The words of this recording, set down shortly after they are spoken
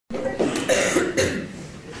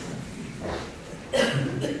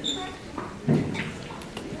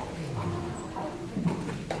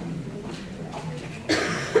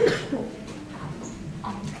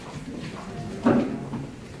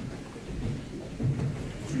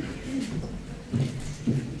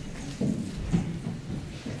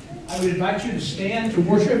would invite you to stand to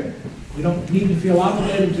worship. You don't need to feel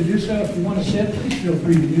obligated to do so. If you want to sit, please feel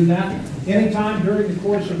free to do that. Anytime during the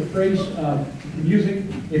course of the praise music,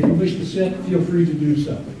 if you wish to sit, feel free to do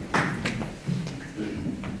so.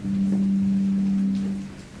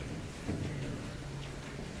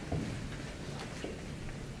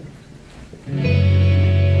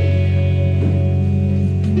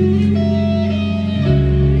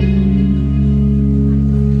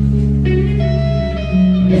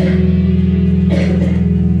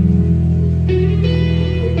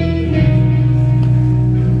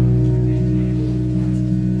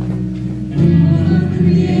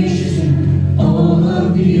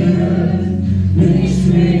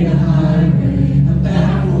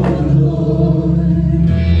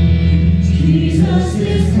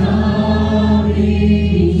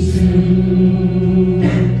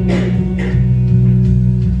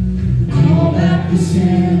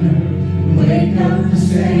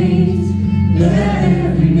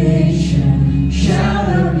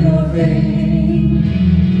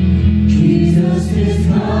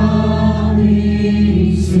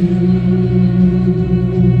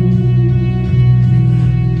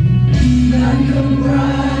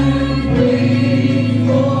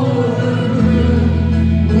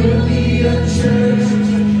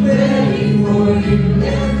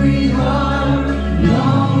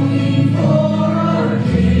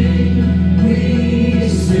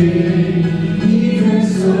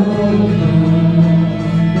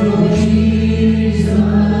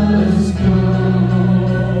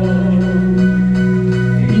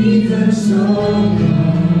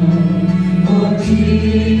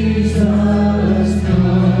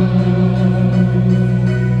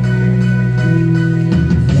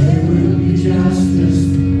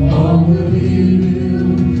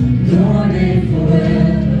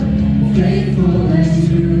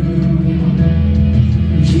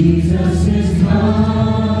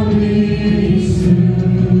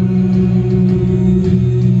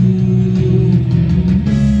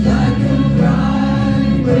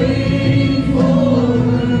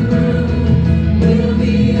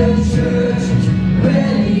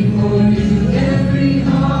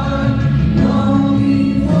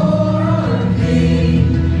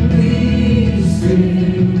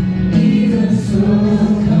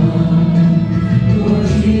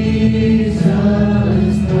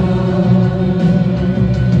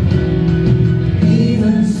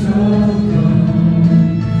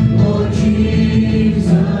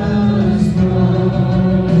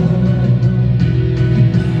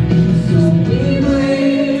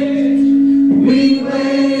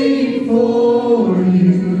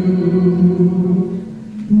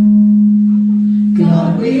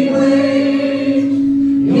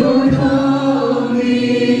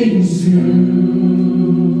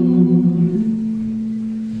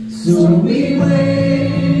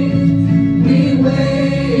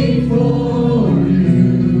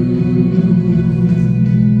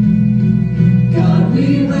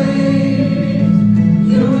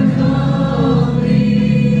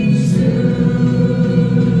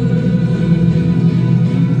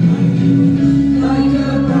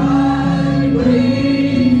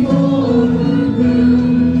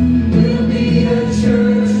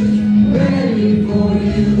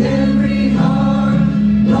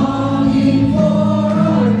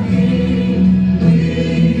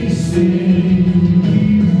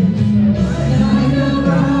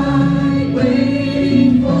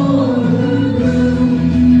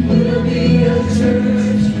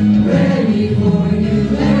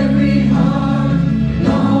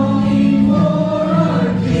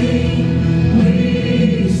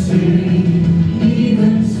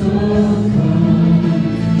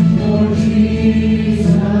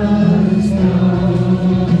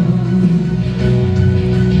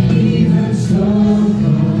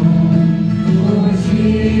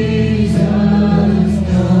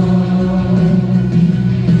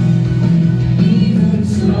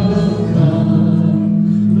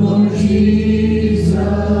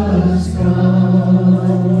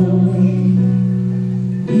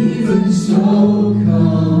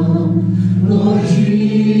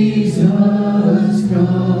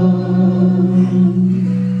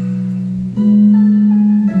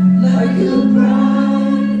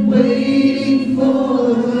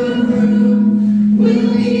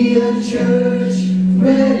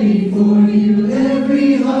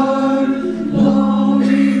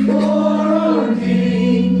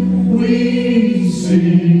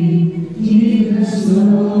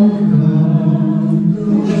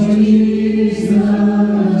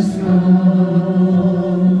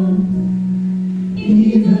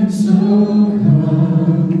 Even so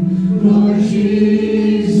come, Lord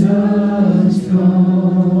Jesus.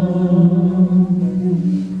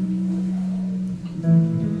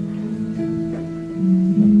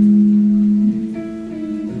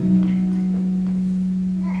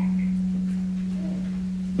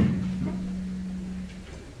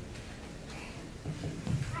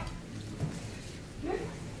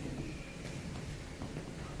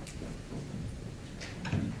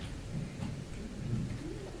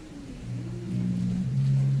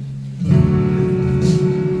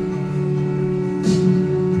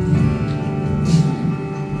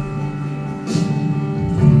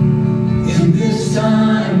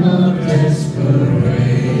 Time of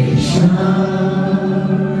desperation,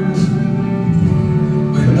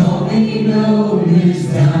 when all we know is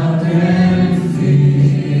doubt and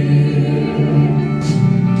fear,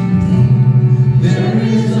 there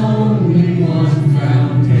is only one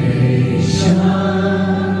foundation.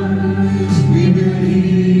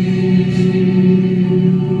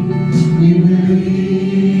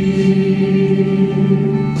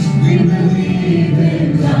 We believe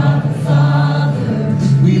in God the Father.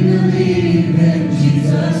 We believe in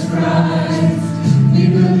Jesus Christ. We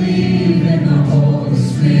believe in the Holy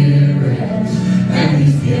Spirit, and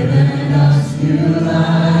He's given us new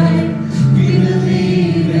life. We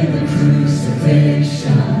believe in the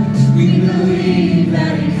crucifixion. We believe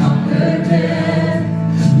that He conquered death.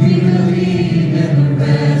 We believe in the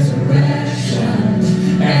resurrection,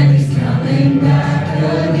 and He's coming back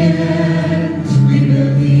again. We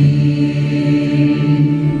believe.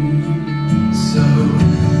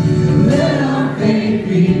 Let our faith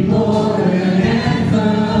be more than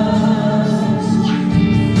anthems,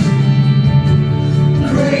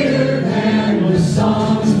 greater than the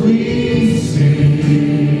songs we sing.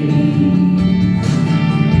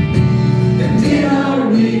 And in our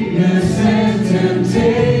weakness and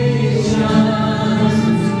temptations,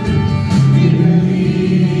 we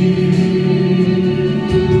believe,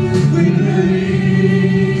 we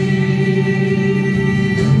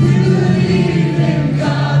believe in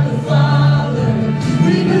God the Father.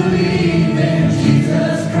 We believe in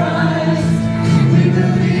Jesus Christ. We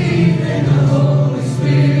believe in the Holy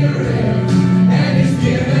Spirit, and He's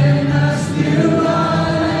given us new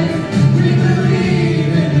life. We believe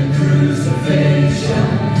in the crucifixion.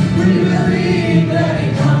 We believe that He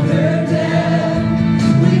conquered death.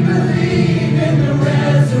 We believe in the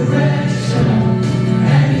resurrection,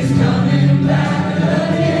 and He's coming back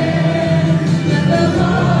again. Let the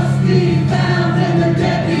lost be found and the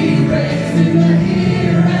dead be raised in the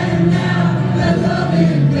here and now. Let love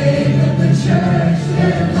invade, let the church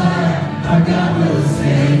live high. Our God will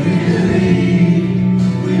save.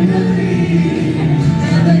 We believe,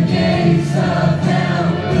 and the gates of hell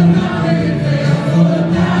will not prevail. For the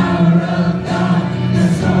power of God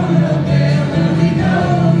has torn the veil, and we know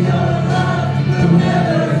Your love will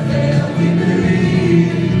never fail. We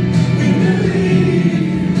believe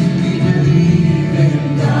in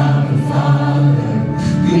God the Father.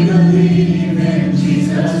 We believe in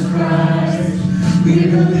Jesus Christ. We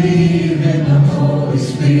believe in the Holy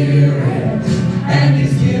Spirit, and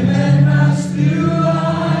He's given us new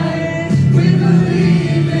life. We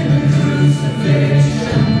believe in the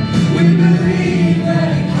crucifixion. We believe that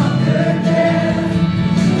He conquered death.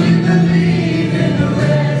 We believe in the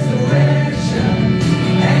resurrection,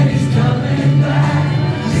 and He's coming back.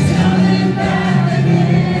 He's coming back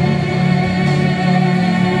again.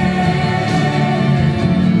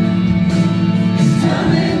 He's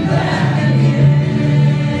coming back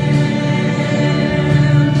again.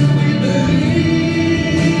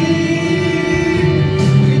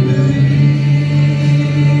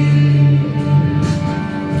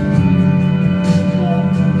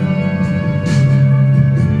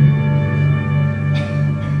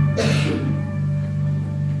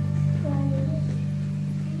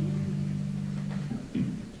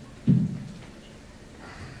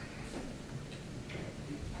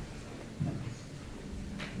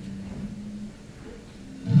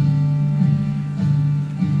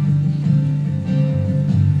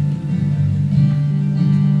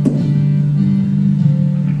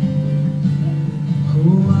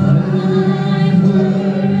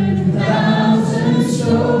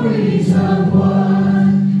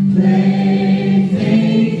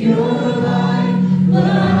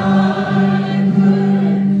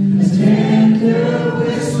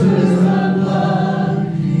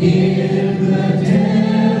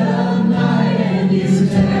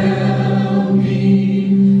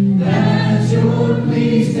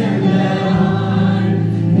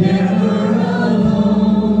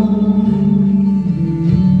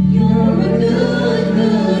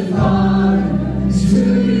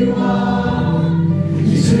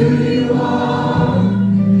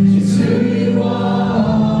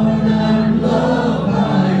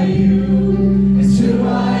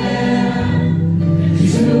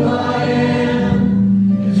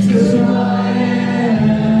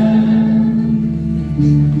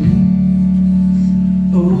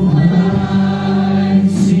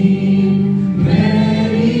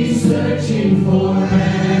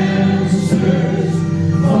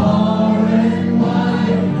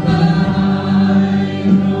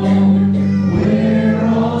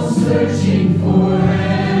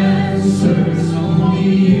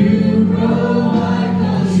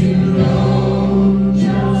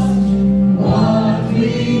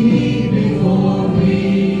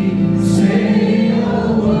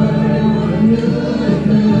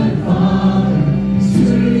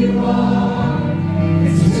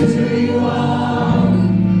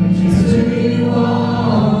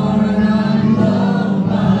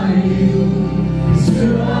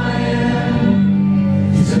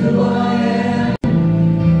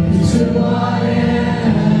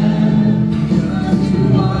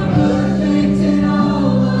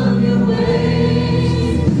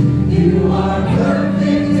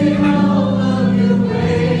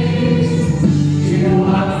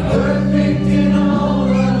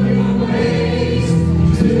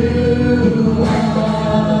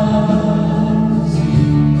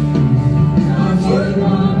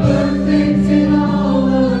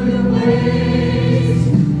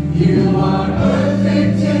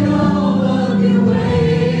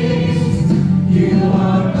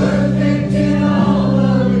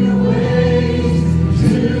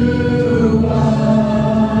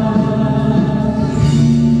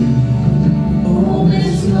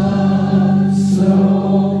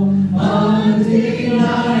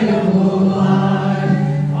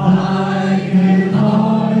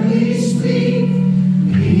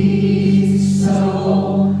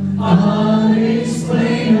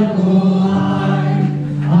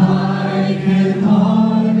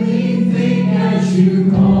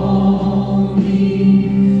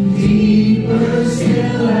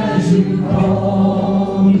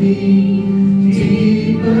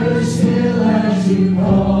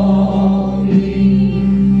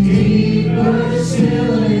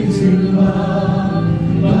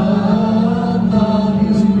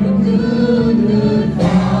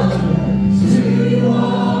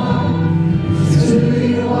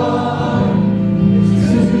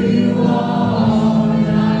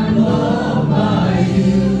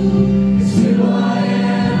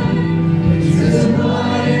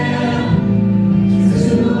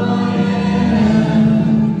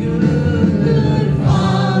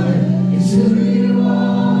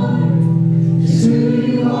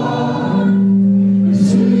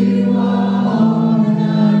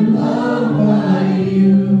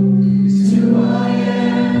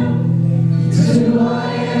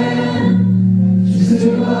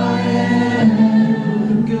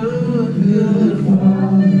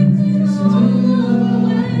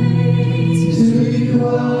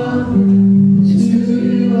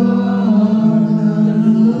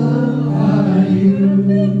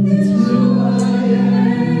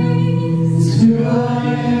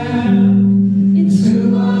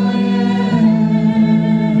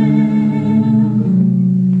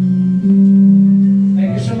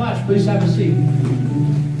 have a seat.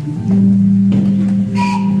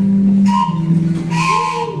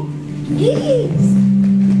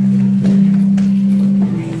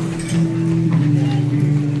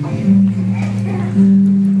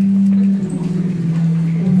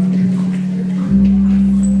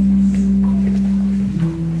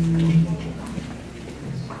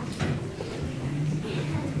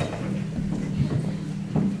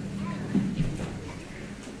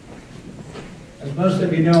 As most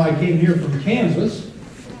of you know, I came here from Kansas,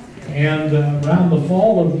 and around the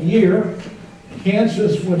fall of the year,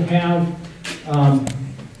 Kansas would have,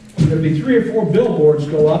 there'd be 3 or 4 billboards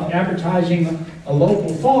go up advertising a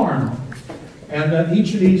local farm. And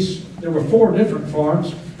each of these, there were 4 different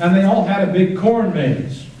farms, and they all had a big corn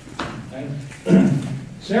maze. Okay?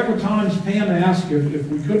 Several times Pam asked if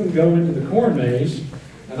we couldn't go into the corn maze,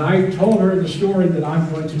 and I told her the story that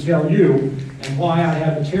I'm going to tell you, and why I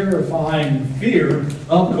have a terrifying fear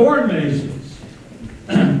of corn mazes.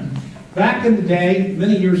 Back in the day,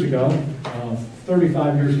 many years ago,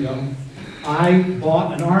 35 years ago, I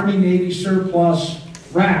bought an Army-Navy surplus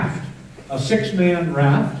raft, a 6-man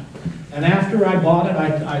raft. And after I bought it,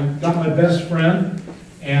 I got my best friend,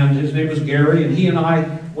 and his name was Gary, and he and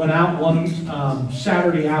I went out one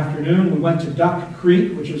Saturday afternoon. We went to Duck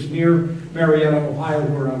Creek, which is near Marietta, Ohio,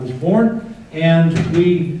 where I was born, and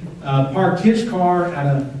we parked his car at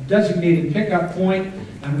a designated pickup point,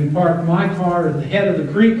 and we parked my car at the head of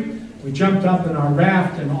the creek. We jumped up in our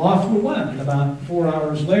raft, and off we went. And about 4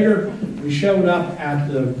 hours later, we showed up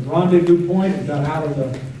at the rendezvous point and got out of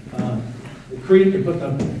the creek and put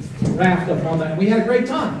the raft up on that. And we had a great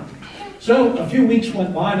time. So a few weeks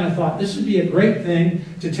went by, and I thought this would be a great thing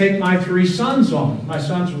to take my 3 sons on. My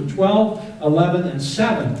sons were 12, 11, and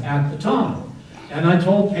 7 at the time. And I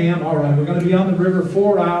told Pam, all right, we're going to be on the river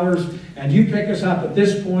 4 hours, and you pick us up at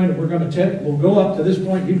this point, and we'll go up to this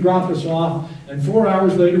point, you drop us off, and 4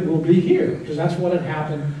 hours later we'll be here, because that's what had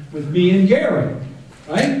happened with me and Gary,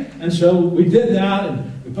 right? And so we did that,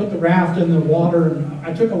 and we put the raft in the water, and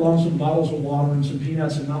I took along some bottles of water and some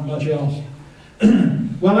peanuts and not much else.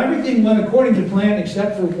 Well, everything went according to plan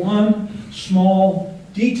except for one small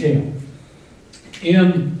detail.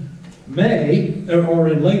 In May, or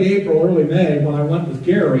in late April, early May, when I went with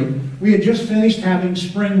Gary, we had just finished having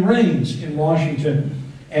spring rains in Washington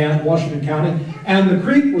County, and the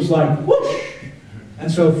creek was like whoosh.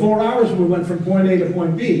 And so 4 hours we went from point A to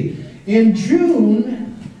point B. In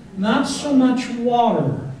June, not so much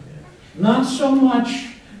water, not so much,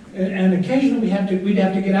 and occasionally we'd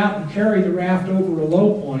have to get out and carry the raft over a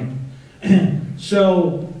low point.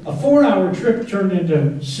 So a 4-hour trip turned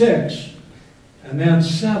into 6, and then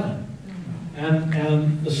 7.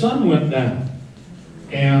 And the sun went down,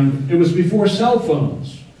 and it was before cell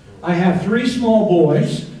phones. I have 3 small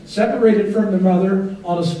boys separated from their mother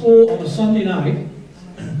on a Sunday night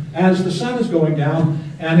as the sun is going down,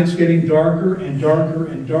 and it's getting darker and darker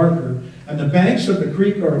and darker, and the banks of the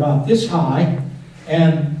creek are about this high,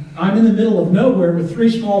 and I'm in the middle of nowhere with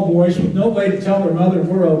 3 small boys with no way to tell their mother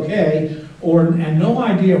we're okay, and no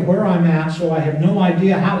idea where I'm at, so I have no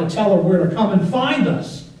idea how to tell her where to come and find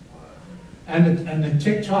us. And the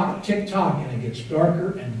tick-tock, tick-tock, and it gets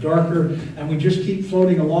darker and darker, and we just keep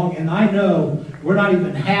floating along, and I know we're not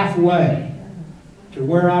even halfway to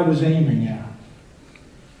where I was aiming at.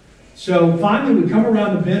 So finally we come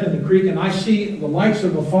around the bend of the creek, and I see the lights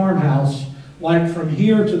of a farmhouse, like from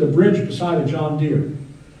here to the bridge beside a John Deere.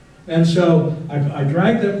 And so I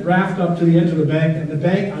dragged the raft up to the edge of the bank, and the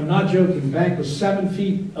bank, I'm not joking, the bank was 7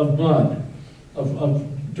 feet of mud,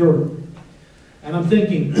 of dirt. And I'm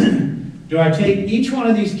thinking, do I take each one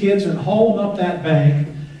of these kids and haul them up that bank,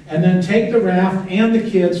 and then take the raft and the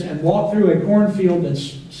kids and walk through a cornfield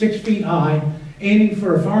that's 6 feet high, aiming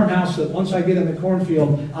for a farmhouse that once I get in the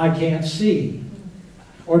cornfield, I can't see?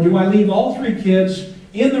 Or do I leave all 3 kids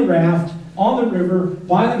in the raft, on the river,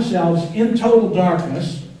 by themselves, in total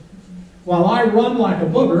darkness, while I run like a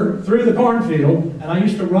booger through the cornfield? And I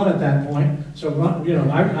used to run at that point, so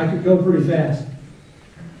I could go pretty fast.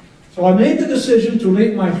 So I made the decision to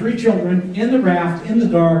leave my 3 children in the raft, in the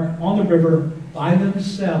dark, on the river, by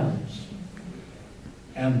themselves.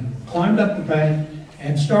 And climbed up the bank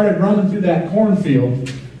and started running through that cornfield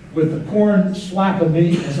with the corn slapping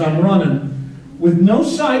me as I'm running, with no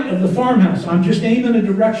sight of the farmhouse. I'm just aiming a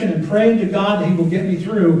direction and praying to God that He will get me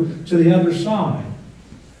through to the other side.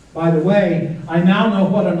 By the way, I now know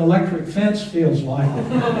what an electric fence feels like.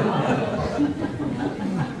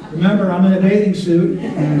 Remember, I'm in a bathing suit.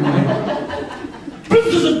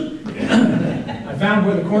 I found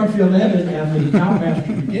where the cornfield ended and the cow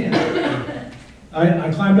pasture began.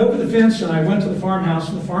 I climbed over the fence and I went to the farmhouse,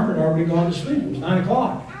 and the farmer had already gone to sleep. It was 9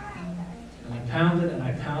 o'clock. pounded and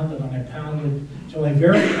I pounded and I pounded until a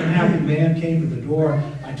very unhappy man came to the door.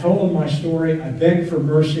 I told him my story. I begged for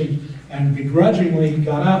mercy and begrudgingly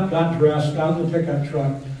got up, got dressed, got in the pickup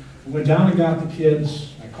truck, went down and got the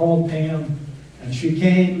kids. I called Pam and she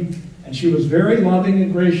came and she was very loving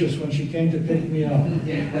and gracious when she came to pick me up.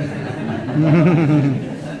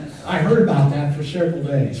 I heard about that for several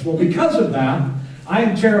days. Well, because of that, I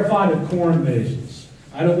am terrified of corn mazes.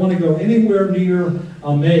 I don't want to go anywhere near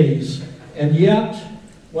a maze. And yet,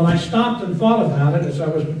 when I stopped and thought about it as I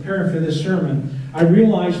was preparing for this sermon, I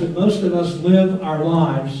realized that most of us live our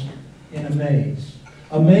lives in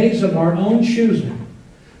a maze of our own choosing.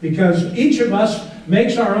 Because each of us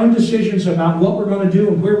makes our own decisions about what we're going to do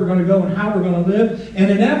and where we're going to go and how we're going to live. And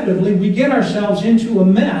inevitably, we get ourselves into a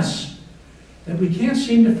mess that we can't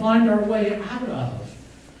seem to find our way out of.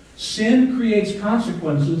 Sin creates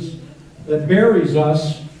consequences that buries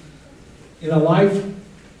us in a life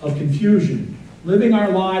of confusion. Living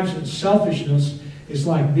our lives in selfishness is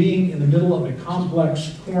like being in the middle of a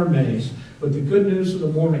complex corn maze. But the good news of the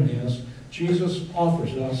morning is Jesus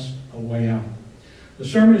offers us a way out. The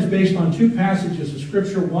sermon is based on two passages of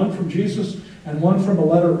Scripture, one from Jesus and one from a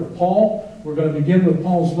letter of Paul. We're going to begin with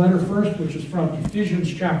Paul's letter first, which is from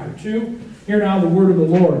Ephesians chapter 2. Hear now the word of the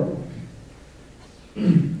Lord.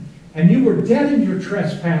 And you were dead in your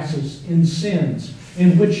trespasses in sins,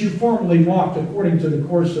 in which you formerly walked according to the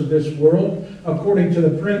course of this world, according to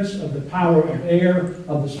the prince of the power of air,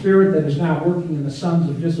 of the spirit that is now working in the sons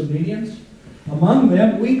of disobedience. Among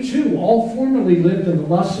them we too all formerly lived in the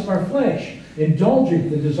lusts of our flesh, indulging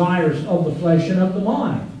the desires of the flesh and of the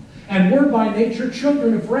mind, and were by nature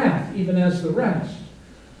children of wrath, even as the rest.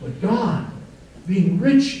 But God, being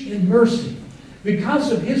rich in mercy,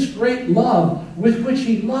 because of his great love with which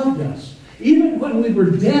he loved us, even when we were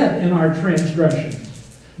dead in our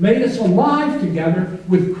transgressions, made us alive together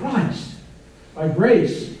with Christ. By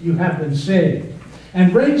grace you have been saved,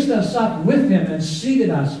 and raised us up with him and seated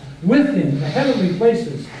us with him in the heavenly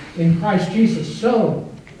places in Christ Jesus, so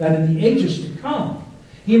that in the ages to come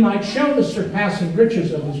he might show the surpassing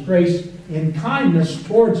riches of his grace in kindness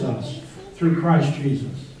towards us through Christ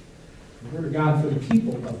Jesus. The word of God for the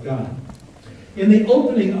people of God. In the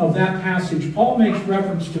opening of that passage, Paul makes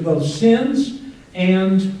reference to both sins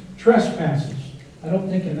and trespasses. I don't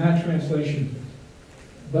think in that translation,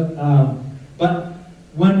 but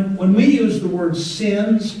when we use the word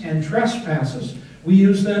sins and trespasses, we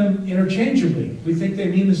use them interchangeably. We think they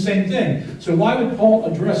mean the same thing. So why would Paul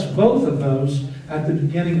address both of those at the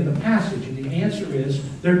beginning of the passage? And the answer is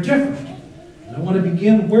they're different. And I want to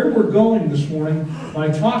begin where we're going this morning by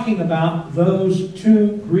talking about those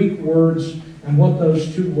two Greek words and what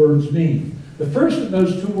those two words mean. The first of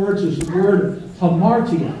those two words is the word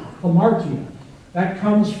hamartia. Hamartia. That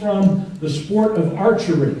comes from the sport of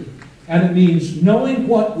archery. And it means knowing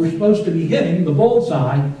what we're supposed to be hitting, the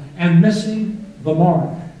bullseye, and missing the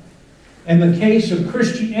mark. In the case of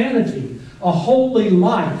Christianity, a holy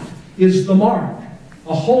life is the mark.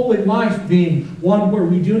 A holy life being one where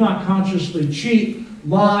we do not consciously cheat,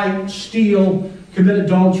 lie, steal, commit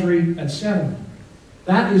adultery, etc.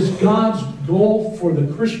 That is God's goal for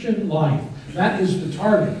the Christian life. That is the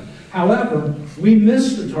target. However, we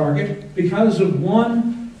miss the target because of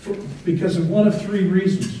one of three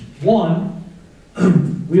reasons. One,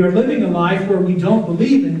 we are living a life where we don't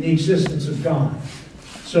believe in the existence of God.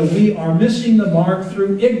 So we are missing the mark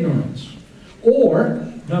through ignorance.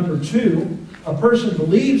 Or, number two, a person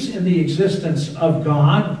believes in the existence of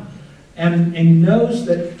God and knows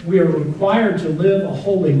that we are required to live a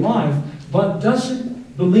holy life, but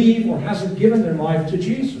doesn't believe or hasn't given their life to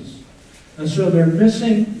Jesus. And so they're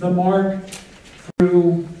missing the mark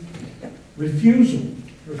through refusal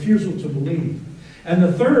to believe. And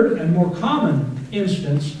the third and more common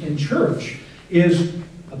instance in church is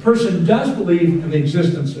a person does believe in the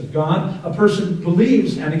existence of God, a person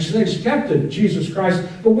believes and accepted Jesus Christ,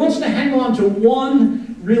 but wants to hang on to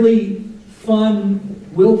one really fun,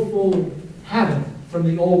 willful habit from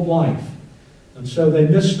the old life. And so they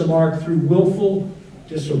miss the mark through willful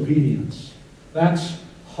disobedience. That's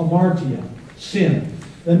hamartia, sin.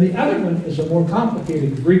 Then the other one is a more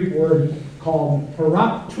complicated Greek word called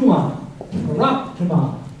paraptuma.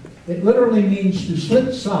 Paraptuma. It literally means to slip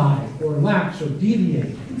aside or lapse or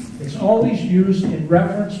deviate. It's always used in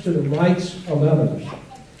reference to the rights of others.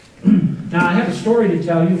 Now, I have a story to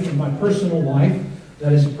tell you from my personal life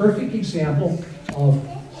that is a perfect example of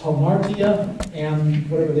hamartia and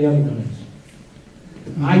whatever the other one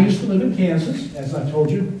is. I used to live in Kansas, as I told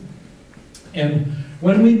you, and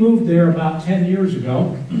when we moved there about 10 years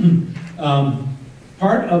ago,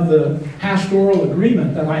 part of the pastoral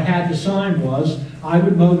agreement that I had to sign was I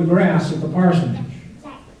would mow the grass at the parsonage.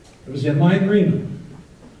 It was in my agreement.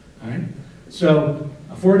 All right? So,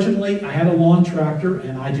 fortunately, I had a lawn tractor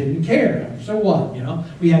and I didn't care. So what, you know?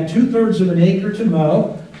 We had 2/3 of an acre to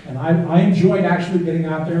mow, and I enjoyed actually getting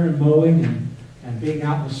out there and mowing and being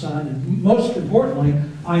out in the sun. And most importantly,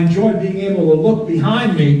 I enjoyed being able to look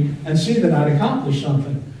behind me and see that I'd accomplished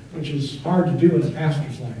something, which is hard to do in a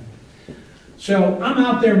pastor's life. So I'm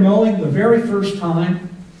out there mowing the very first time,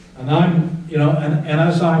 and I'm, you know, and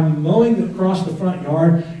as I'm mowing across the front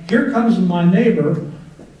yard, here comes my neighbor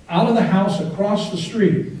out of the house across the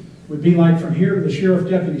street. Would be like from here to the sheriff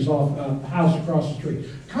deputy's house across the street.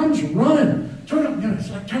 Comes running. Turn up, you know,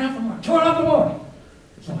 it's like, turn off the mower. Turn off the mower.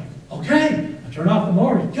 It's like, okay. I turn off the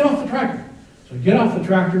mower. Get off the tractor. So I get off the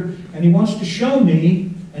tractor, and he wants to show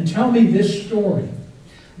me and tell me this story.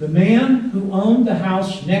 The man who owned the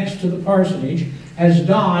house next to the parsonage has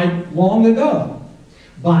died long ago.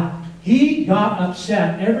 But he got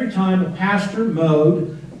upset every time a pastor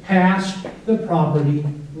mowed past the property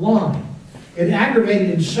line. It aggravated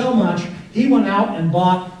him so much, he went out and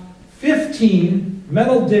bought 15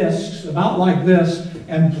 metal discs, about like this,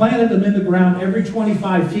 and planted them in the ground every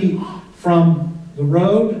 25 feet from the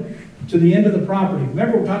road to the end of the property.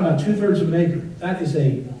 Remember, we're talking about 2/3 of an acre. That is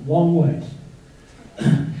a long ways.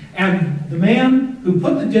 And the man who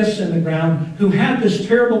put the discs in the ground, who had this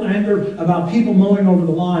terrible anger about people mowing over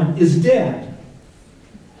the line, is dead.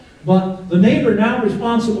 But the neighbor now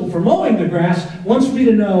responsible for mowing the grass wants me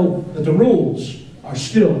to know that the rules are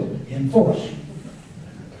still in force.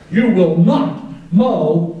 You will not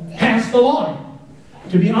mow past the line.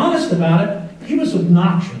 To be honest about it, he was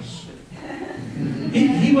obnoxious.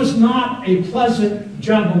 He was not a pleasant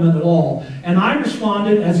gentleman at all. And I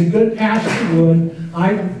responded as a good pastor would,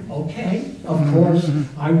 okay, of course,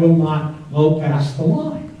 I will not mow past the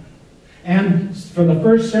line. And for the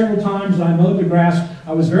first several times I mowed the grass,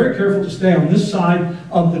 I was very careful to stay on this side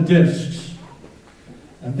of the discs.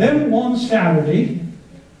 And then one Saturday,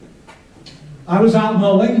 I was out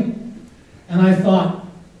mowing, and I thought,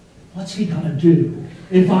 what's he going to do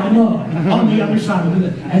if I mow on the other side of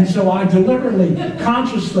it? And so I deliberately,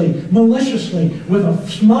 consciously, maliciously, with a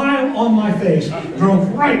smile on my face,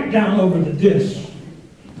 drove right down over the disc.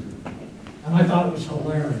 And I thought it was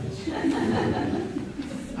hilarious.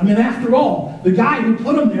 I mean, after all, the guy who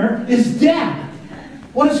put him there is dead.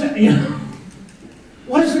 What is it? You know,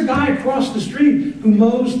 what is the guy across the street who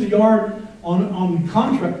mows the yard on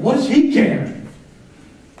contract? What does he care?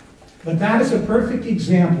 But that is a perfect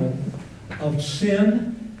example of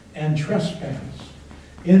sin and trespass.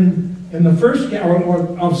 In the first,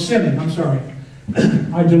 or of sinning, I'm sorry.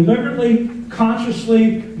 I deliberately,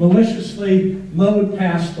 consciously, maliciously mowed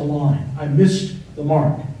past the line. I missed the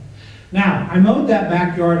mark. Now, I mowed that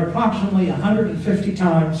backyard approximately 150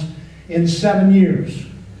 times in 7 years.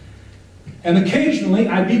 And occasionally,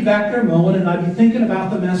 I'd be back there mowing, and I'd be thinking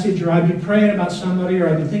about the message, or I'd be praying about somebody, or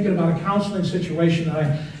I'd be thinking about a counseling situation,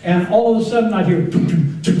 and all of a sudden I'd hear,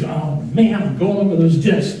 oh man, I'm going over those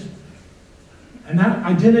discs. And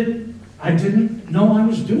I didn't know I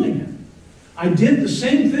was doing it. I did the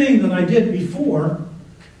same thing that I did before.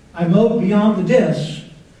 I mowed beyond the discs,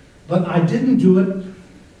 but I didn't do it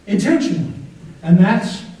intentionally. And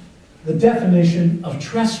that's the definition of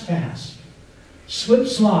trespass. Slip,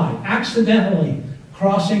 slide, accidentally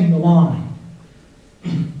crossing the line.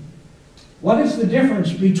 What is the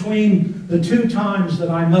difference between the 2 times that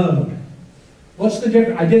I mowed? What's the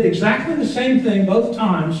difference? I did exactly the same thing both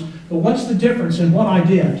times, but what's the difference in what I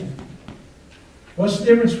did? What's the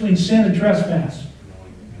difference between sin and trespass?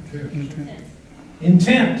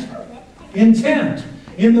 Intent. Intent.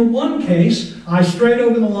 In the one case, I strayed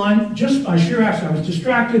over the line just by sheer accident. I was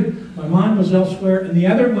distracted. My mind was elsewhere. And the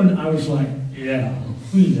other one, I was like, yeah,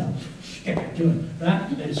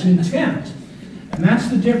 that is intent. And that's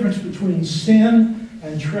the difference between sin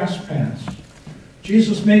and trespass.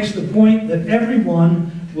 Jesus makes the point that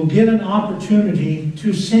everyone will get an opportunity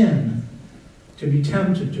to sin, to be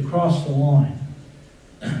tempted to cross the line.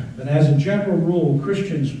 But as a general rule,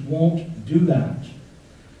 Christians won't do that.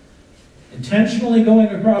 Intentionally going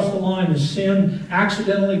across the line is sin.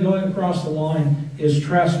 Accidentally going across the line is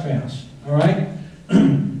trespass. All right?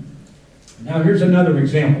 Now here's another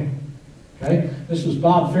example. Okay? This is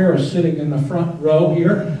Bob Ferris sitting in the front row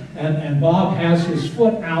here. And Bob has his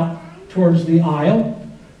foot out towards the aisle.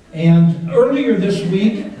 And earlier this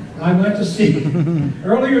week, I went to see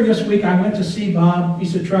Bob.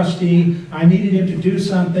 He's a trustee. I needed him to do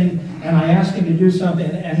something, and I asked him to do something,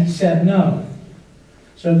 and he said no.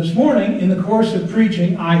 So this morning, in the course of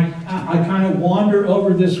preaching, I kind of wander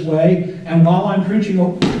over this way, and while I'm preaching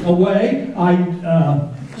away, I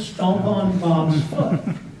stomp on Bob's foot.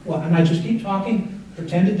 Well, and I just keep talking,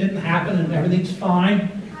 pretend it didn't happen, and everything's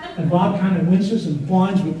fine. And Bob kind of winces and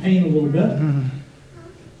whines with pain a little bit.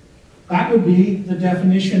 That would be the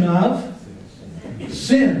definition of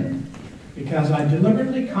sin. Because I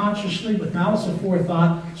deliberately, consciously, with malice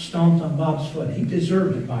aforethought, stomped on Bob's foot. He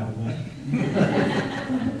deserved it, by the way.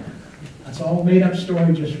 That's all a made-up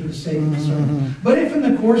story just for the sake of the sermon. But if in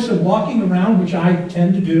the course of walking around, which I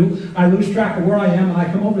tend to do, I lose track of where I am and I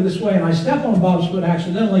come over this way and I step on Bob's foot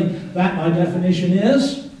accidentally, that, by definition,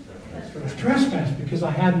 is trespass, because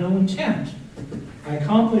I had no intent. I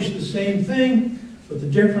accomplished the same thing, but the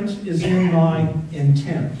difference is in my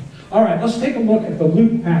intent. All right, let's take a look at the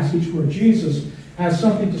Luke passage where Jesus has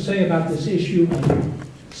something to say about this issue of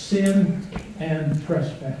sin and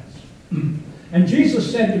trespass. And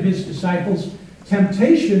Jesus said to his disciples,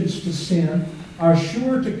 "Temptations to sin are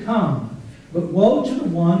sure to come, but woe to the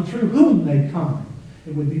one through whom they come.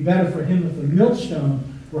 It would be better for him if a millstone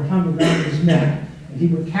were hung around his neck, and he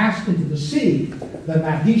were cast into the sea, than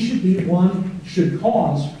that he should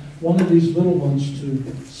cause one of these little ones to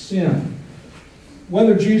sin."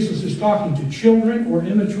 Whether Jesus is talking to children or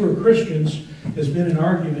immature Christians has been an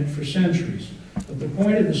argument for centuries. But the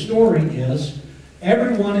point of the story is,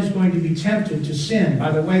 everyone is going to be tempted to sin.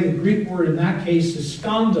 By the way, the Greek word in that case is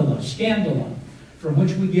scandala, from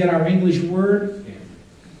which we get our English word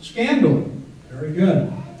scandal. Very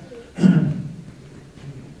good.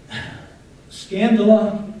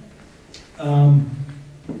 Scandala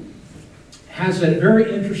has a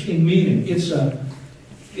very interesting meaning. It's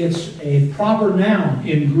a proper noun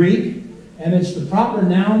in Greek, and it's the proper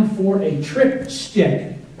noun for a trip stick.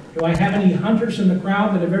 Do I have any hunters in the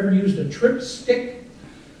crowd that have ever used a trip stick?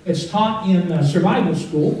 It's taught in survival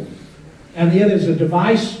school, and it is a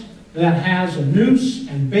device that has a noose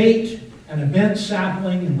and bait and a bent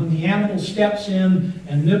sapling, and when the animal steps in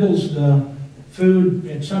and nibbles the food,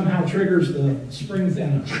 it somehow triggers the spring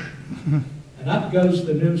thing, and up goes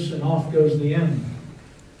the noose and off goes the animal.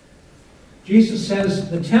 Jesus says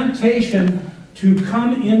the temptation to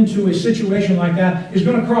come into a situation like that is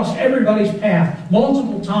going to cross everybody's path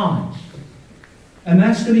multiple times. And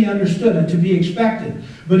that's to be understood and to be expected.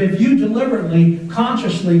 But if you deliberately,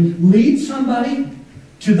 consciously lead somebody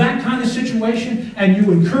to that kind of situation and you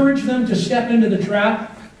encourage them to step into the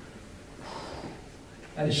trap,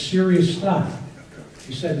 that is serious stuff.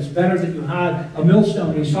 He said it's better that you had a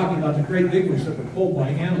millstone. He's talking about the great big ones that were pulled by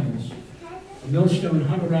animals. A millstone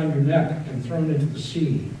hung around your neck and thrown into the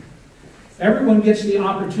sea. Everyone gets the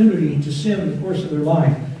opportunity to sin in the course of their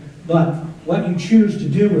life, but what you choose to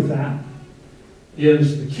do with that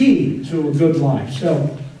is the key to a good life.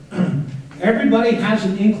 So, everybody has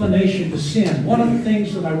an inclination to sin. One of the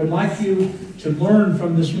things that I would like you to learn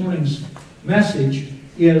from this morning's message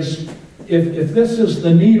is, if this is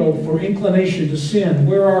the needle for inclination to sin,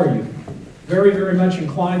 where are you? Very, very much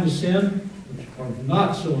inclined to sin, or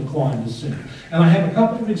not so inclined to sin? And I have a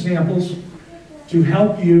couple of examples to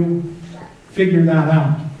help you figure that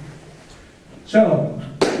out. So,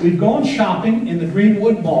 we've gone shopping in the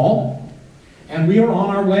Greenwood Mall, and we are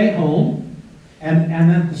on our way home, and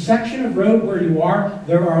at the section of road where you are,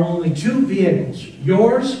 there are only two vehicles,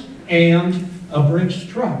 yours and a Brinks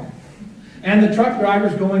truck. And the truck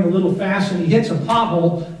driver's going a little fast, and he hits a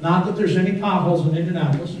pothole, not that there's any potholes in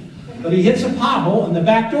Indianapolis, but he hits a pothole, and the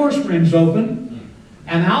back door springs open,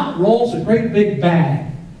 and out rolls a great big bag.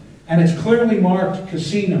 And it's clearly marked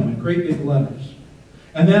casino in great big letters.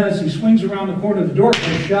 And then as he swings around the corner, the door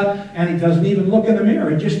goes shut, and he doesn't even look in the mirror.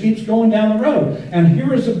 He just keeps going down the road. And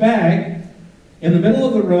here is a bag in the middle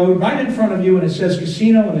of the road, right in front of you, and it says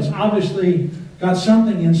casino, and it's obviously got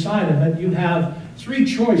something inside of it. You have three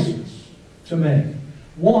choices to make.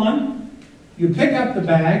 One, you pick up the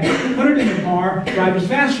bag, put it in the car, drive as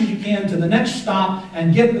fast as you can to the next stop,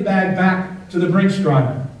 and give the bag back to the Brinks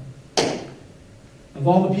driver. Of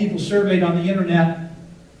all the people surveyed on the internet,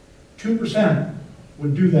 2%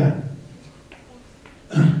 would do that.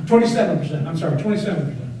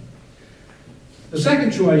 27%. The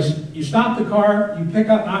second choice, you stop the car, you pick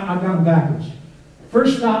up, I've gone backwards.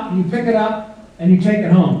 First stop, you pick it up and you take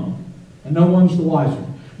it home, and no one's the wiser.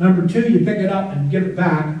 Number two, you pick it up and give it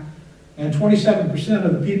back, and 27%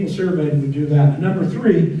 of the people surveyed would do that. And number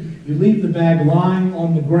three, you leave the bag lying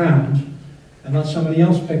on the ground and let somebody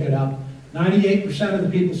else pick it up. 98% of the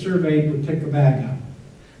people surveyed would pick the bag up.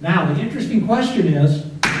 Now, the interesting question is,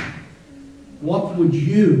 what would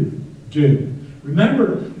you do?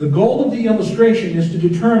 Remember, the goal of the illustration is to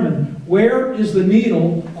determine where is the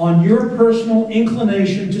needle on your personal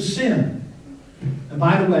inclination to sin. And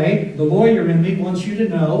by the way, the lawyer in me wants you to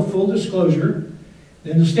know, full disclosure,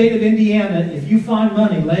 in the state of Indiana, if you find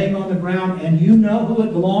money laying on the ground and you know who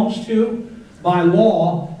it belongs to, by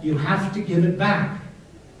law, you have to give it back.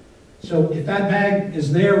 So if that bag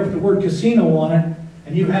is there with the word casino on it,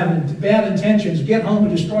 and you have bad intentions, get home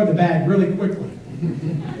and destroy the bag really quickly.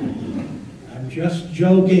 I'm just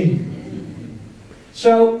joking.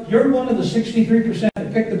 So you're one of the 63%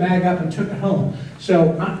 that picked the bag up and took it home.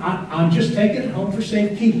 So I'm just taking it home for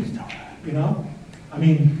safekeeping, you know? I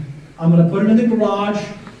mean, I'm going to put it in the garage,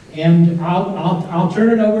 and I'll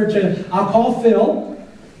turn it over to, I'll call Philip,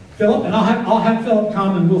 and I'll have Philip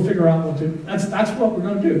come, and we'll figure out what to do. That's what we're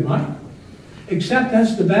going to do, right? Except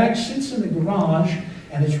as the bag sits in the garage,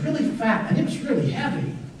 and it's really fat, and it's really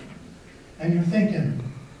heavy, and you're thinking,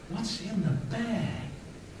 what's in the bag?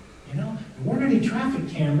 You know, there weren't any traffic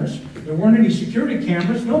cameras, there weren't any security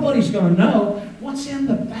cameras, nobody's going to know what's in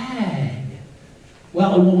the bag.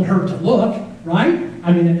 Well, it won't hurt to look, right?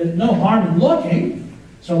 I mean, there's no harm in looking.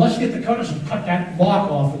 So let's get the cutters and cut that block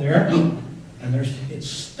off of there. And it's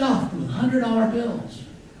stuffed with $100 bills.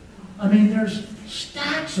 I mean, there's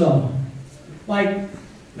stacks of them. Like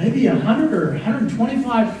maybe $100,000 or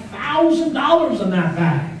 $125,000 in that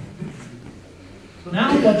bag.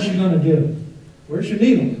 Now what you going to do? Where's your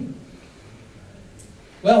needle?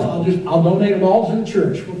 Well, I'll donate it all to the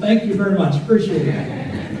church. Well, thank you very much. Appreciate it.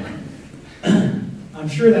 I'm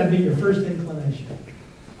sure that'd be your first inclination.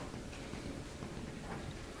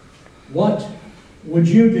 What would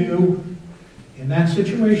you do in that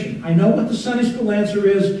situation? I know what the Sunday school answer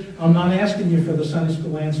is. I'm not asking you for the Sunday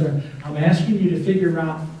school answer. I'm asking you to figure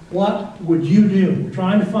out, what would you do? We're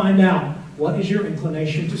trying to find out, what is your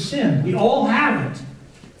inclination to sin? We all have it.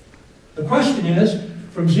 The question is,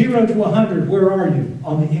 from 0 to 100, where are you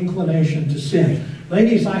on the inclination to sin?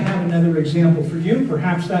 Ladies, I have another example for you.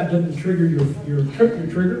 Perhaps that doesn't trigger your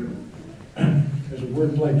trigger. There's a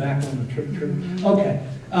word play back on the trigger. Okay.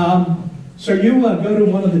 So you go to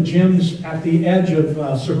one of the gyms at the edge of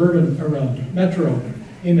suburban or metro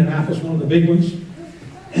Indianapolis, one of the big ones,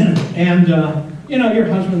 and you know, your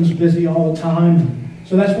husband's busy all the time.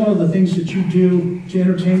 So that's one of the things that you do to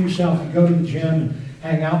entertain yourself. You go to the gym and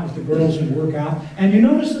hang out with the girls and work out. And you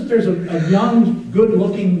notice that there's a young,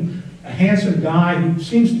 good-looking, handsome guy who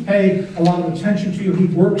seems to pay a lot of attention to you. He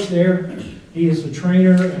works there. He is a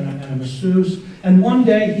trainer and a masseuse. And one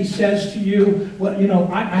day he says to you, well, you know,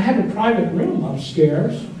 I have a private room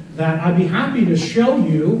upstairs that I'd be happy to show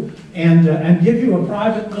you and give you a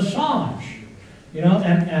private massage. You know,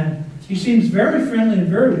 and he seems very friendly and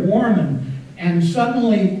very warm, and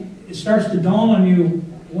suddenly it starts to dawn on you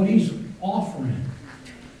what he's offering.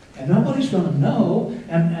 And nobody's going to know,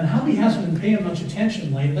 and how he hasn't been paying much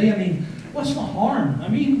attention lately. I mean, what's the harm? I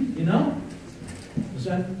mean, you know, does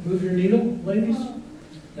that move your needle, ladies?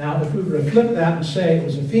 Now, if we were to flip that and say it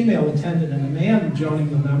was a female attendant and a man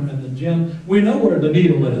joining them at the gym, we know where the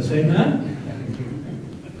needle is, amen?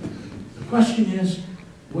 The question is,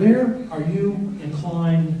 where are you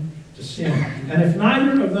inclined to sin? And if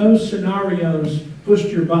neither of those scenarios pushed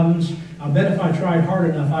your buttons, I bet if I tried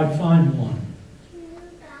hard enough, I'd find one.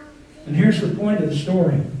 And here's the point of the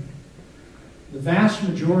story. The vast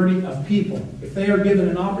majority of people, if they are given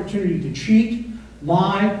an opportunity to cheat,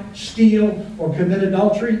 lie, steal, or commit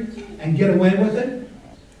adultery and get away with it,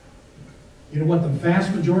 you know what the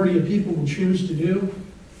vast majority of people will choose to do?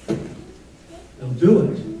 They'll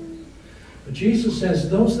do it. But Jesus says,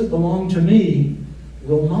 those that belong to me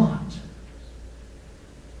will not.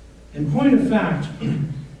 In point of fact,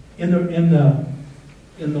 in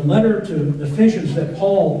the letter to Ephesians that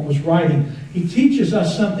Paul was writing, he teaches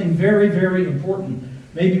us something very, very important,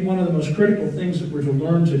 maybe one of the most critical things that we're to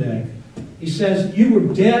learn today. He says, you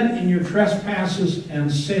were dead in your trespasses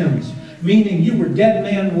and sins, meaning you were dead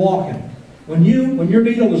man walking. When your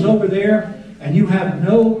needle is over there and you have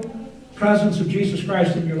no presence of Jesus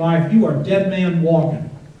Christ in your life, you are dead man walking.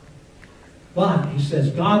 But, he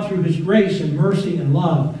says, God through His grace and mercy and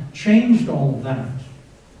love changed all of that.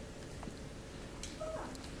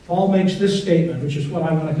 Paul makes this statement, which is what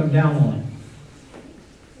I want to come down on.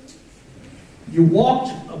 You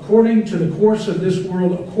walked according to the course of this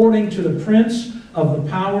world, according to the prince of the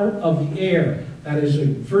power of the air. That is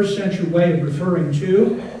a first century way of referring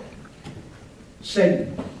to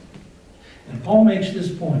Satan. And Paul makes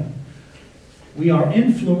this point. We are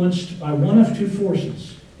influenced by one of two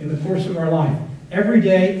forces in the course of our life. Every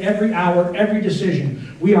day, every hour, every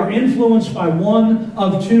decision. We are influenced by one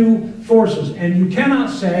of two forces. And you cannot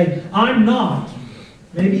say, I'm not.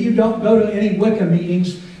 Maybe you don't go to any Wicca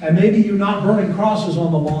meetings, and maybe you're not burning crosses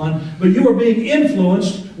on the lawn, but you are being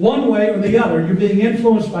influenced one way or the other. You're being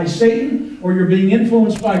influenced by Satan, or you're being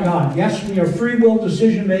influenced by God. Yes, we are free will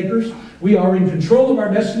decision makers. We are in control of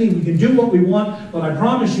our destiny. We can do what we want, but I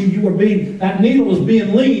promise you, that needle is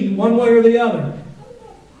being leaned one way or the other.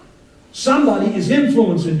 Somebody is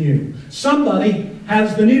influencing you. Somebody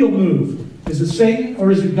has the needle moved. Is it Satan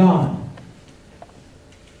or is it God?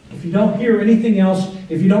 If you don't hear anything else,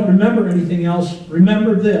 if you don't remember anything else,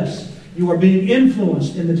 remember this. You are being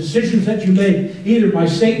influenced in the decisions that you make, either by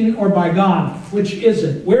Satan or by God. Which is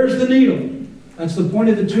it? Where's the needle? That's the point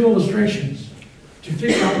of the two illustrations. To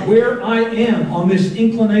figure out where I am on this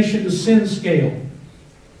inclination to sin scale.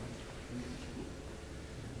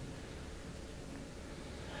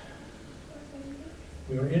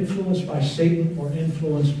 We are influenced by Satan or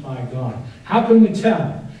influenced by God. How can we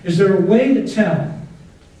tell? Is there a way to tell?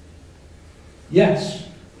 Yes.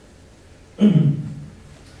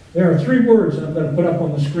 There are 3 words that I'm going to put up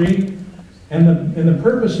on the screen. And the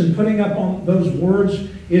purpose in putting up on those words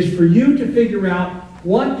is for you to figure out,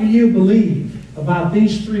 what do you believe about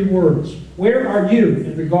these 3 words? Where are you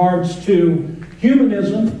in regards to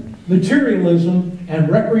humanism, materialism, and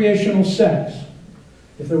recreational sex?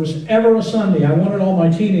 If there was ever a Sunday I wanted all my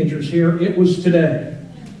teenagers here, it was today.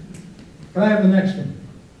 Can I have the next one?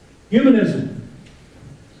 Humanism.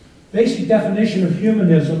 Basic definition of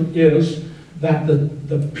humanism is that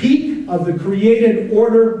the peak of the created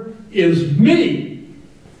order is me,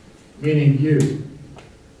 meaning you.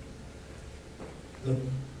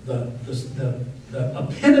 The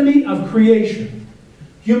epitome of creation.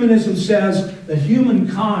 Humanism says that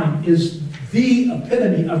humankind is the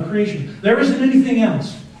epitome of creation. There isn't anything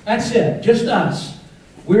else. That's it. Just us.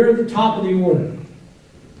 We're the top of the order.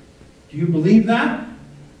 Do you believe that?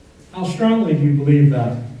 How strongly do you believe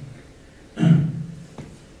that?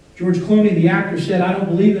 George Clooney, the actor, said, I don't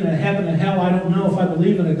believe in a heaven and hell. I don't know if I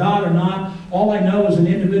believe in a God or not. All I know is an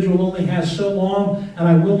individual only has so long, and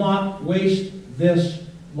I will not waste this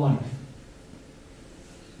life.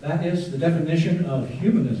 That is the definition of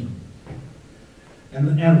humanism.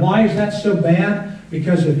 And why is that so bad?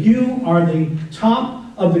 Because if you are the top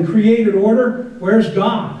of the created order, where's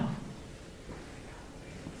God?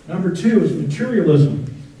 Number 2 is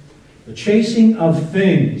materialism. The chasing of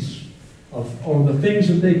things. Or the things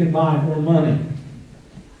that they can buy, or money.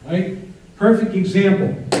 Right? Perfect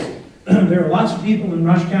example. There are lots of people in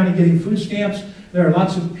Rush County getting food stamps. There are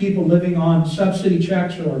lots of people living on subsidy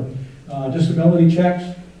checks or disability checks.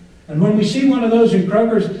 And when we see one of those in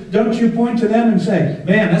Kroger's, don't you point to them and say,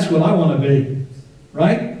 man, that's what I want to be.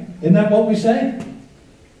 Right? Isn't that what we say?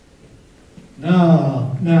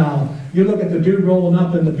 No. You look at the dude rolling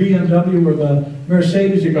up in the BMW or the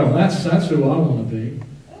Mercedes, you go, that's who I want to be.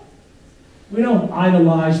 We don't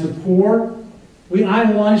idolize the poor. We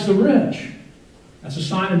idolize the rich. That's a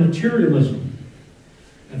sign of materialism.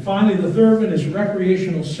 And finally, the third one is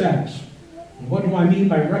recreational sex. And what do I mean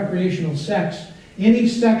by recreational sex? Any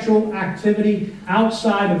sexual activity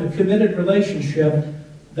outside of a committed relationship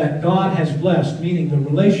that God has blessed, meaning the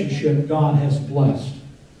relationship God has blessed.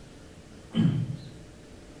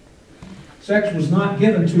 Sex was not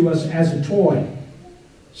given to us as a toy.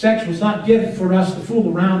 Sex was not given for us to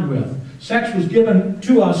fool around with. Sex was given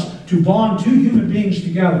to us to bond 2 human beings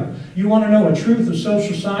together. You want to know a truth of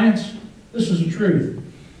social science? This is a truth.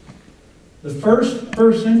 The first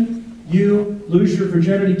person you lose your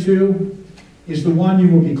virginity to is the one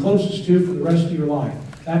you will be closest to for the rest of your life.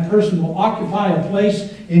 That person will occupy a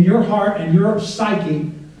place in your heart and your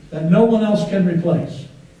psyche that no one else can replace.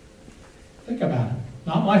 Think about it.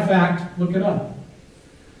 Not my fact. Look it up.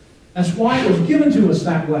 That's why it was given to us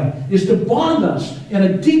that way, is to bond us in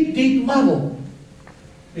a deep, deep level.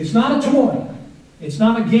 It's not a toy. It's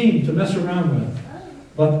not a game to mess around with.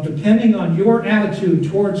 But depending on your attitude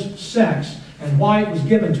towards sex and why it was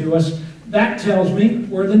given to us, that tells me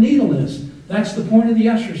where the needle is. That's the point of the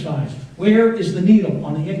exercise. Where is the needle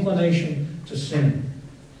on the inclination to sin?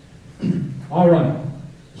 All right.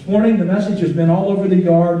 This morning the message has been all over the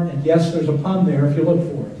yard, and yes, there's a pun there if you look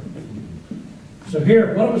for it. So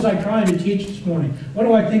here, what was I trying to teach this morning? What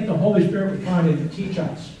do I think the Holy Spirit was trying to teach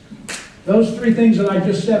us? Those 3 things that I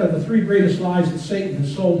just said are the 3 greatest lies that Satan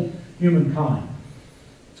has sold humankind.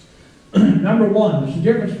 Number 1, there's a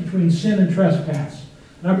difference between sin and trespass.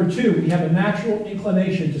 Number 2, we have a natural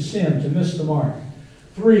inclination to sin, to miss the mark.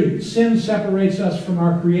 3, sin separates us from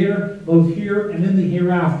our Creator, both here and in the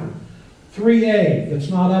hereafter. 3a, it's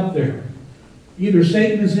not up there. Either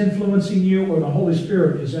Satan is influencing you or the Holy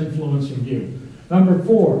Spirit is influencing you. Number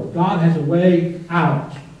 4, God has a way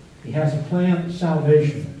out. He has a plan of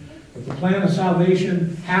salvation. But the plan of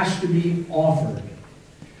salvation has to be offered.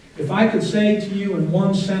 If I could say to you in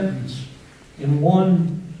one sentence,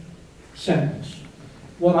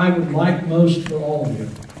 what I would like most for all of you,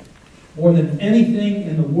 more than anything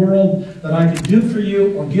in the world that I could do for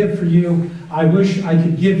you or give for you, I wish I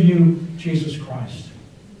could give you Jesus Christ.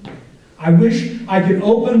 I wish I could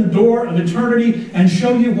open the door of eternity and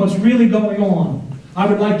show you what's really going on. I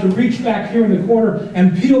would like to reach back here in the corner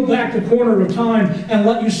and peel back the corner of time and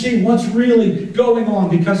let you see what's really going on,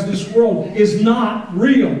 because this world is not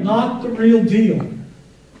real, not the real deal.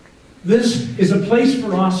 This is a place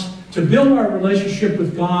for us to build our relationship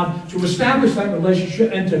with God, to establish that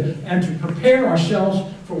relationship, and to prepare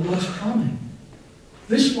ourselves for what's coming.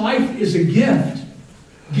 This life is a gift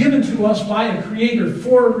given to us by a Creator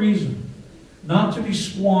for a reason, not to be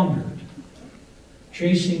squandered,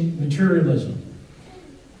 chasing materialism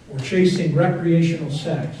or chasing recreational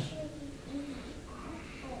sex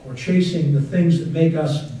or chasing the things that make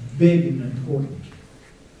us big and important.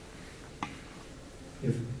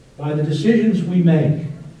 If by the decisions we make,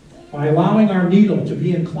 by allowing our needle to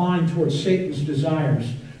be inclined towards Satan's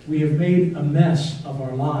desires, we have made a mess of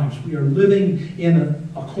our lives. We are living in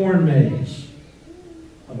a corn maze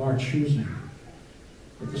of our choosing.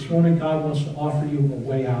 But this morning, God wants to offer you a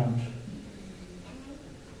way out.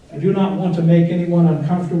 I do not want to make anyone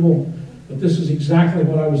uncomfortable, but this is exactly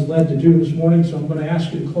what I was led to do this morning, so I'm going to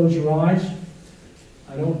ask you to close your eyes.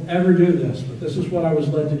 I don't ever do this, but this is what I was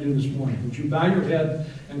led to do this morning. Would you bow your head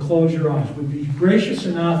and close your eyes? Would you be gracious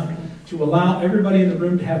enough to allow everybody in the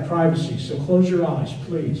room to have privacy? So close your eyes,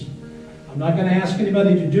 please. I'm not going to ask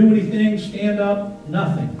anybody to do anything, stand up,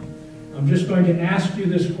 nothing. I'm just going to ask you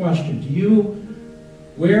this question.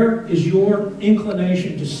 Where is your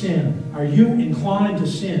inclination to sin? Are you inclined to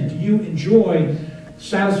sin? Do you enjoy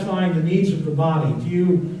satisfying the needs of the body? Do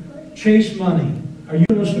you chase money? Are you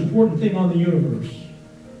the most important thing on the universe?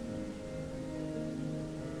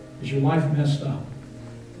 Is your life messed up?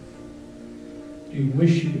 Do you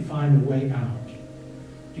wish you could find a way out?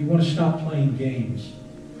 Do you want to stop playing games?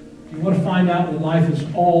 Do you want to find out what life is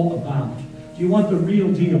all about? Do you want the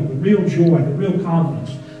real deal, the real joy, the real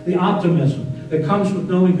confidence, the optimism that comes with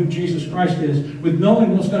knowing who Jesus Christ is, with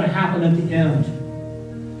knowing what's going to happen at the end?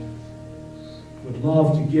 Would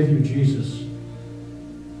love to give you Jesus.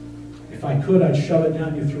 If I could, I'd shove it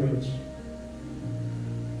down your throats.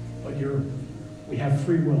 But we have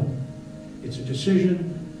free will. It's a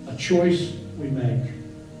decision, a choice we make.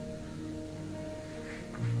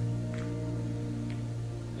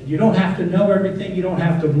 And you don't have to know everything. You don't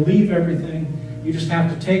have to believe everything. You just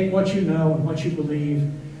have to take what you know and what you believe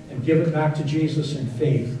and give it back to Jesus in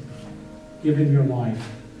faith. Give Him your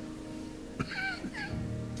life.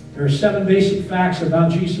 There are 7 basic facts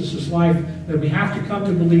about Jesus' life that we have to come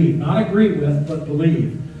to believe. Not agree with, but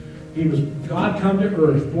believe. He was God come to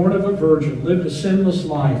earth, born of a virgin, lived a sinless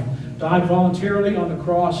life, died voluntarily on the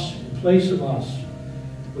cross in place of us,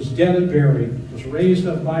 was dead and buried, was raised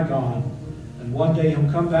up by God, and one day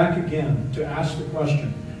He'll come back again to ask the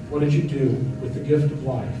question, what did you do with the gift of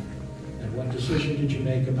life? And what decision did you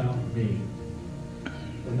make about me?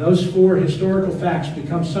 When those 4 historical facts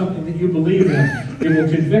become something that you believe in, it will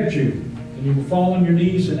convict you, and you will fall on your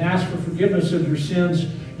knees and ask for forgiveness of your sins.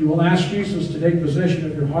 You will ask Jesus to take possession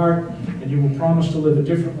of your heart, and you will promise to live a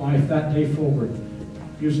different life that day forward,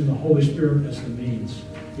 using the Holy Spirit as the means.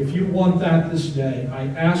 If you want that this day, I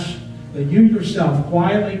ask that you yourself,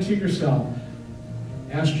 quietly to yourself,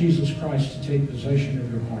 ask Jesus Christ to take possession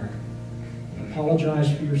of your heart.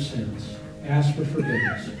 Apologize for your sins. Ask for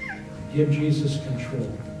forgiveness. Give Jesus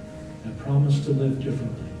control. And promise to live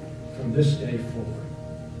differently from this day forward.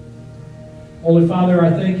 Holy Father, I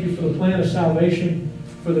thank you for the plan of salvation,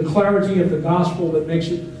 for the clarity of the gospel that makes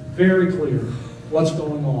it very clear what's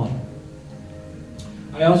going on.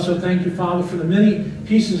 I also thank you, Father, for the many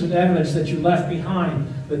pieces of evidence that you left behind,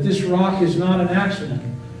 that this rock is not an accident.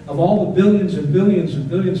 Of all the billions and billions and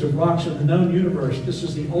billions of rocks in the known universe, this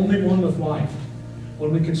is the only one with life.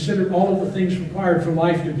 When we consider all of the things required for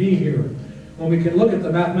life to be here, when we can look at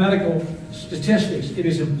the mathematical statistics, it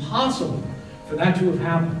is impossible for that to have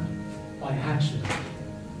happened by accident.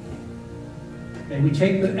 May we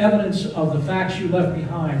take the evidence of the facts you left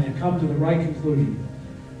behind and come to the right conclusion,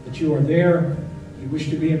 that you are there, you wish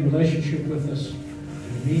to be in relationship with us,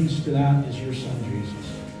 and the means to that is your Son, Jesus.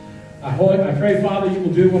 I pray, Father, you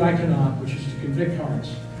will do what I cannot, which is to convict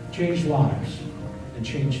hearts, change lives, and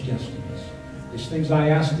change destinies. These things I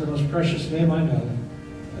ask in the most precious name I know,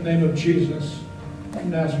 in the name of Jesus of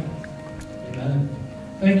Nazareth. Amen.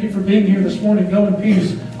 Thank you for being here this morning. Go in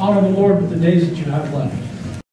peace. Honor the Lord with the days that you have left.